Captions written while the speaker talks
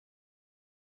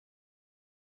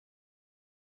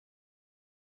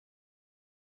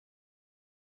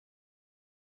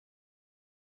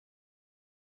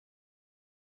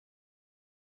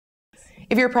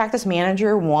If you're a practice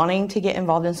manager wanting to get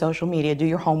involved in social media, do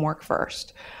your homework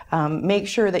first. Make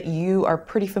sure that you are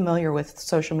pretty familiar with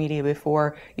social media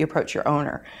before you approach your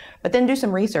owner. But then do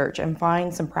some research and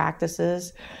find some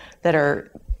practices that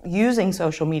are using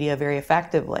social media very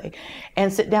effectively,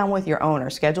 and sit down with your owner.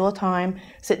 Schedule a time,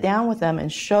 sit down with them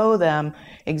and show them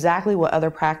exactly what other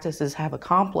practices have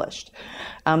accomplished.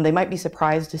 They might be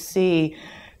surprised to see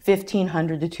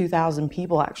 1,500 to 2,000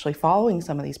 people actually following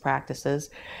some of these practices,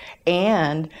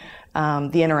 and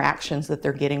the interactions that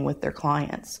they're getting with their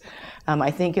clients.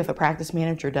 I think if a practice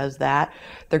manager does that,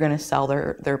 they're going to sell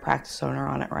their practice owner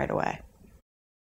on it right away.